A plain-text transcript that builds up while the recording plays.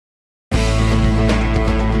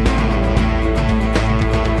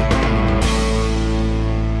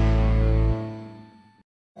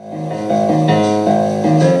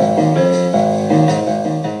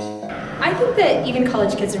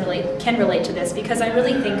kids can relate to this, because I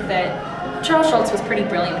really think that Charles Schulz was pretty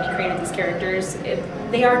brilliant when he created these characters.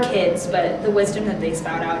 They are kids, but the wisdom that they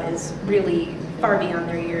spout out is really far beyond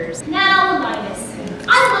their years. Now, Linus,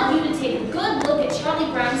 I want you to take a good look at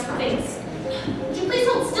Charlie Brown's face. Would you please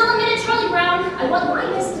hold still a minute, Charlie Brown? I want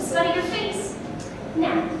Linus to study your face.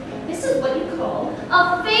 Now, this is what you call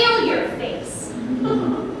a failure face.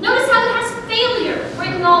 Notice how it has failure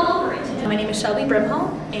written all over it. My name is Shelby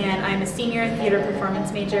Brimhall, and I'm a senior theater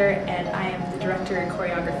performance major, and I am the director and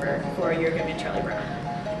choreographer for Your Good Man Charlie Brown.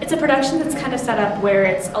 It's a production that's kind of set up where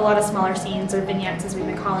it's a lot of smaller scenes, or vignettes as we've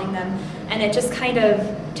been calling them, and it just kind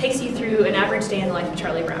of takes you through an average day in the life of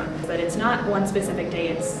Charlie Brown. But it's not one specific day,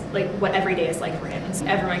 it's like what every day is like for him. So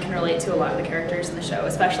everyone can relate to a lot of the characters in the show,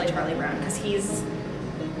 especially Charlie Brown, because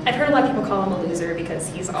I've heard a lot of people call him a loser because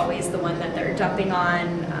he's always the one that they're dumping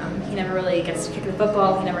on. He never really gets to kick the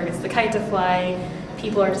football, he never gets the kite to fly.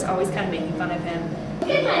 People are just always kind of making fun of him. Look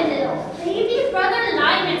at my little baby brother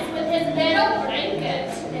Linus with his little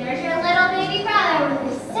blanket. There's your little baby brother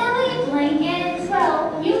with his silly blanket.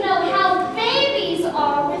 Well, you know how babies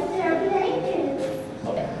are with their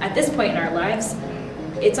blankets. At this point in our lives,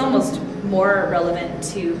 it's almost more relevant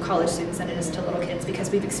to college students than it is to little kids, because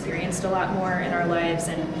we've experienced a lot more in our lives,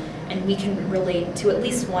 and we can relate to at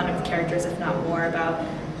least one of the characters, if not more, about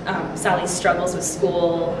Sally's struggles with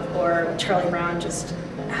school, or Charlie Brown just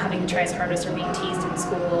having to try his hardest or being teased in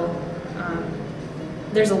school.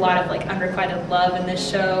 There's a lot of unrequited love in this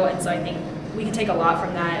show, and so I think we can take a lot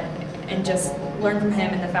from that and just learn from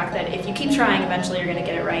him, and the fact that if you keep trying, eventually you're going to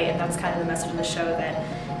get it right. And that's kind of the message of the show,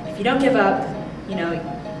 that if you don't give up, you know,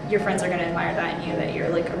 your friends are going to admire that in you, that you're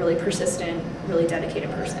a really persistent, really dedicated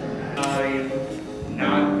person. I'm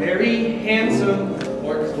not very handsome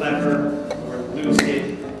or clever or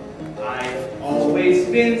lucid. I've always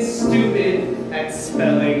been stupid at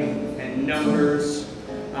spelling and numbers.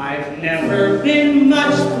 I've never been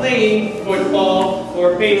much playing football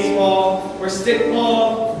or baseball or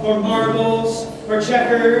stickball or marbles or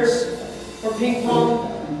checkers or ping pong.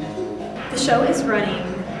 The show is running.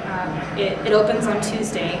 It opens on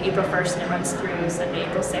Tuesday, April 1st, and it runs through Sunday,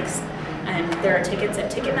 April 6th. And there are tickets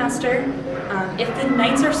at Ticketmaster. If the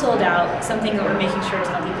nights are sold out, something that we're making sure to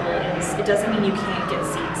tell people is it doesn't mean you can't get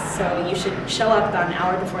seats. So you should show up about an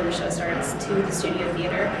hour before the show starts to the studio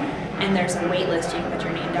theater, and there's a wait list you can put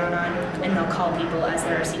your name down on, and they'll call people as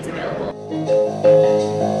there are seats available.